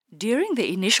During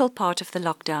the initial part of the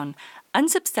lockdown,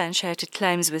 unsubstantiated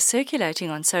claims were circulating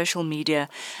on social media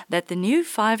that the new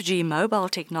 5G mobile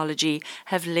technology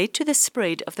have led to the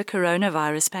spread of the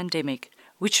coronavirus pandemic,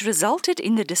 which resulted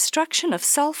in the destruction of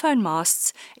cell phone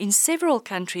masts in several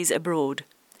countries abroad.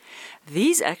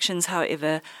 These actions,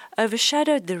 however,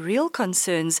 overshadowed the real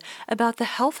concerns about the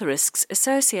health risks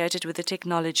associated with the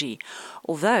technology,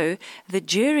 although the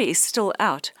jury is still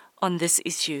out on this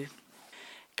issue.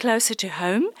 Closer to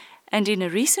home, and in a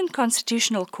recent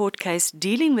Constitutional Court case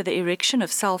dealing with the erection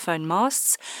of cell phone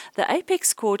masts, the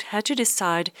Apex Court had to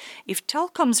decide if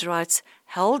Telkom's rights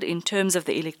held in terms of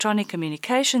the Electronic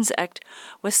Communications Act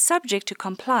was subject to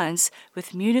compliance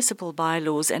with municipal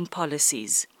bylaws and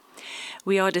policies.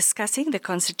 We are discussing the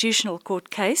Constitutional Court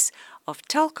case of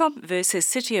Telkom versus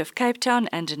City of Cape Town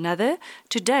and another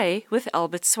today with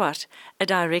Albert Swart, a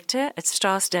director at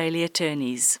Strauss Daily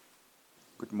Attorneys.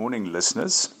 Good morning,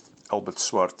 listeners. Albert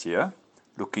Swart here,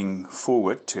 looking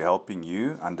forward to helping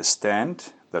you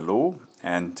understand the law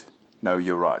and know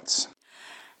your rights.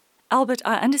 Albert,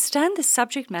 I understand the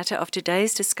subject matter of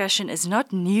today's discussion is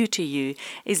not new to you.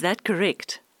 Is that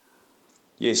correct?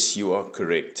 Yes, you are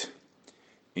correct.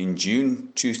 In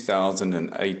June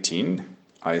 2018,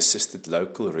 I assisted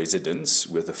local residents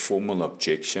with a formal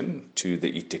objection to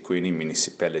the eThekwini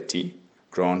municipality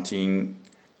granting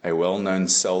a well-known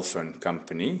cell phone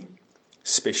company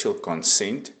special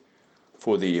consent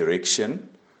for the erection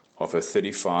of a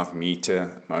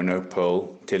 35-meter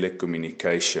monopole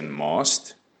telecommunication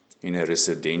mast in a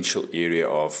residential area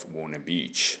of Warner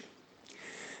Beach.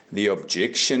 The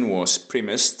objection was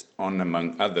premised on,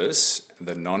 among others,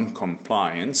 the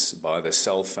non-compliance by the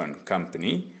cell phone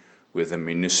company with the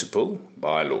municipal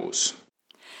bylaws.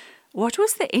 What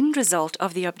was the end result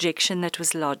of the objection that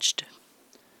was lodged?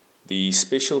 The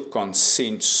special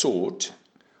consent sought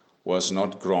was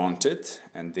not granted,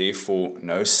 and therefore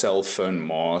no cell phone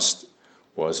mast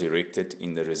was erected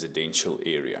in the residential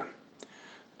area.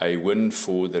 A win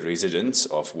for the residents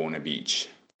of Warner Beach.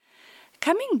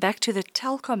 Coming back to the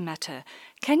Telkom matter,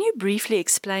 can you briefly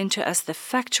explain to us the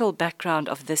factual background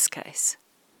of this case?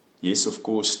 Yes, of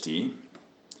course, T.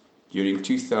 During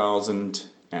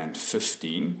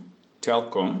 2015,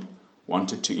 Telkom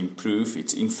wanted to improve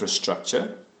its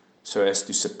infrastructure so as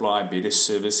to supply better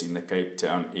service in the Cape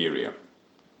Town area.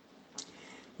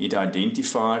 It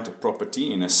identified a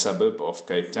property in a suburb of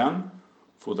Cape Town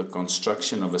for the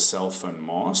construction of a cell phone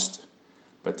mast,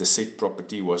 but the said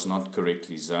property was not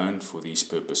correctly zoned for these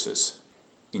purposes.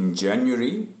 In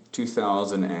January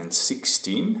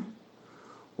 2016,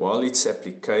 while its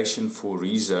application for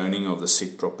rezoning of the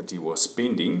said property was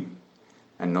pending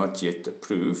and not yet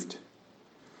approved,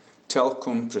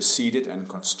 Telkom proceeded and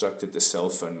constructed the cell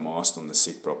phone mast on the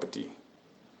said property.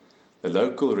 The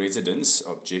local residents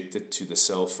objected to the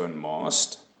cell phone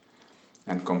mast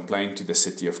and complained to the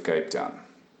City of Cape Town.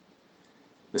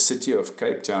 The City of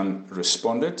Cape Town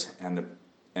responded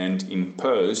and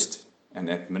imposed an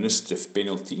administrative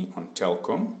penalty on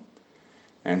Telkom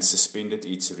and suspended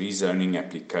its rezoning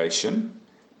application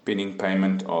pending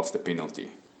payment of the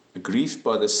penalty. Aggrieved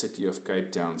by the City of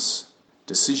Cape Town's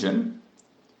decision,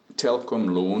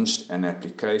 Telkom launched an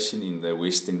application in the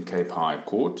Western Cape High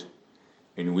Court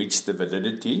in which the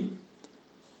validity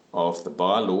of the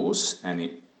bylaws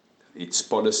and its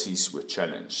policies were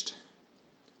challenged.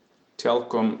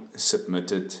 Telkom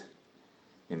submitted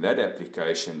in that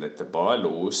application that the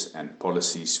bylaws and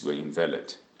policies were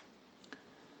invalid.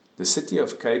 The City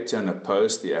of Cape Town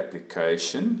opposed the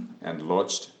application and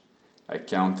lodged a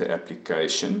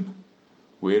counter-application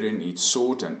wherein it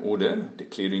sought an order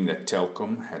declaring that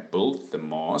Telkom had built the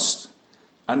mast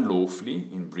unlawfully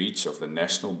in breach of the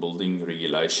National Building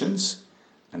Regulations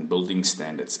and Building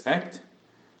Standards Act,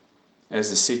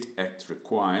 as the said Act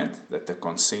required that the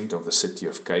consent of the City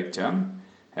of Cape Town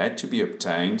had to be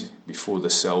obtained before the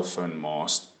cell phone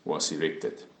mast was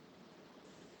erected.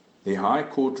 The High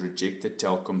Court rejected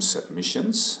Telkom's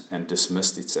submissions and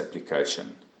dismissed its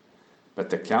application, but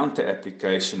the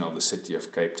counter-application of the City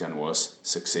of Cape Town was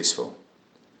successful.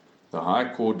 The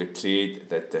High Court declared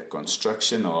that the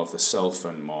construction of the cell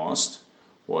phone mast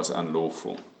was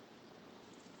unlawful.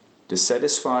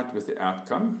 Dissatisfied with the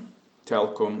outcome,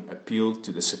 Telkom appealed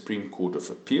to the Supreme Court of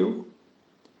Appeal,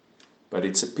 but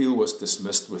its appeal was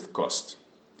dismissed with cost.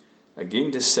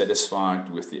 Again dissatisfied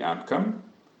with the outcome,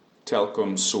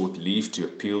 Telkom sought leave to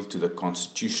appeal to the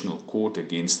Constitutional Court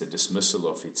against the dismissal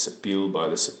of its appeal by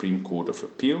the Supreme Court of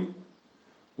Appeal,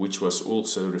 which was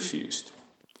also refused.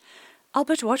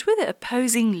 Albert, what were the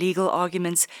opposing legal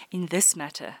arguments in this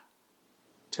matter?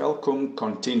 Telkom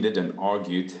contended and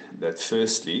argued that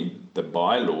firstly, the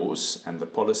bylaws and the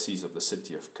policies of the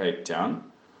City of Cape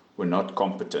Town were not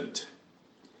competent.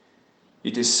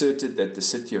 It asserted that the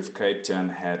City of Cape Town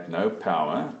had no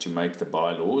power to make the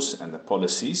bylaws and the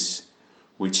policies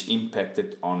which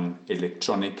impacted on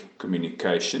electronic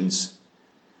communications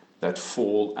that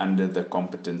fall under the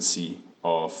competency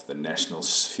of the national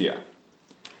sphere.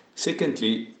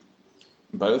 Secondly,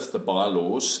 both the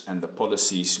bylaws and the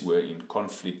policies were in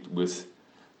conflict with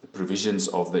the provisions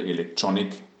of the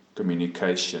Electronic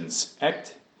Communications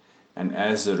Act, and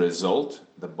as a result,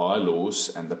 the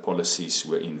bylaws and the policies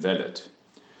were invalid.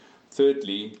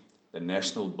 Thirdly, the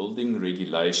National Building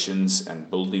Regulations and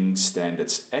Building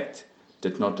Standards Act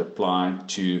did not apply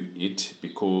to it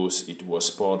because it was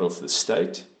part of the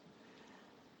state.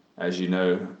 As you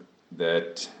know,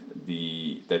 that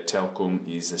Telkom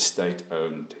is a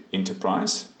state-owned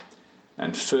enterprise,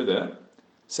 and further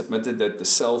submitted that the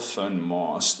cell phone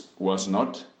mast was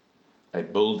not a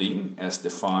building as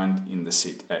defined in the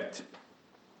said Act.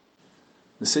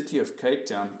 The City of Cape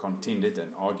Town contended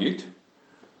and argued,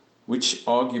 which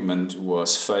argument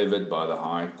was favoured by the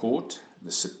High Court,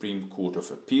 the Supreme Court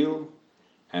of Appeal,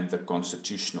 and the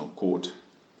Constitutional Court,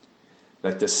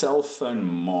 that the cell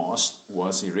phone mast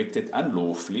was erected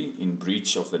unlawfully in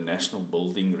breach of the National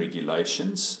Building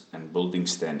Regulations and Building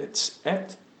Standards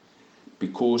Act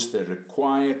because the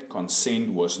required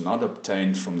consent was not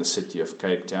obtained from the City of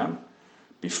Cape Town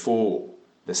before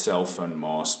the cell phone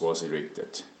mast was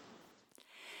erected.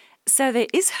 So there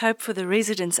is hope for the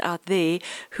residents out there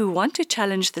who want to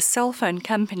challenge the cell phone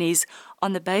companies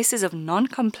on the basis of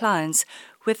non-compliance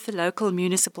with the local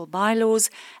municipal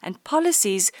bylaws and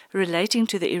policies relating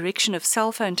to the erection of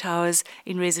cell phone towers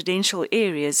in residential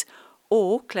areas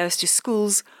or close to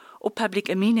schools or public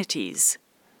amenities.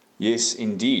 Yes,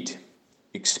 indeed.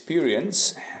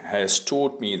 Experience has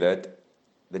taught me that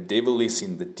the devil is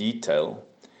in the detail,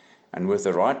 and with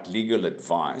the right legal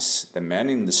advice, the man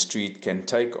in the street can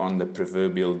take on the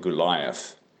proverbial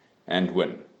Goliath and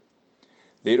win.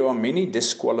 There are many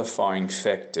disqualifying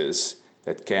factors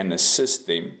that can assist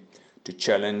them to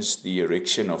challenge the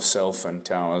erection of cell phone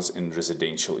towers in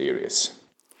residential areas.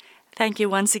 Thank you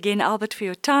once again, Albert, for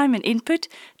your time and input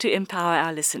to empower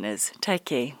our listeners. Take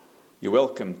care. You're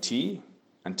welcome, T.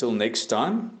 Until next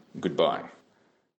time, goodbye.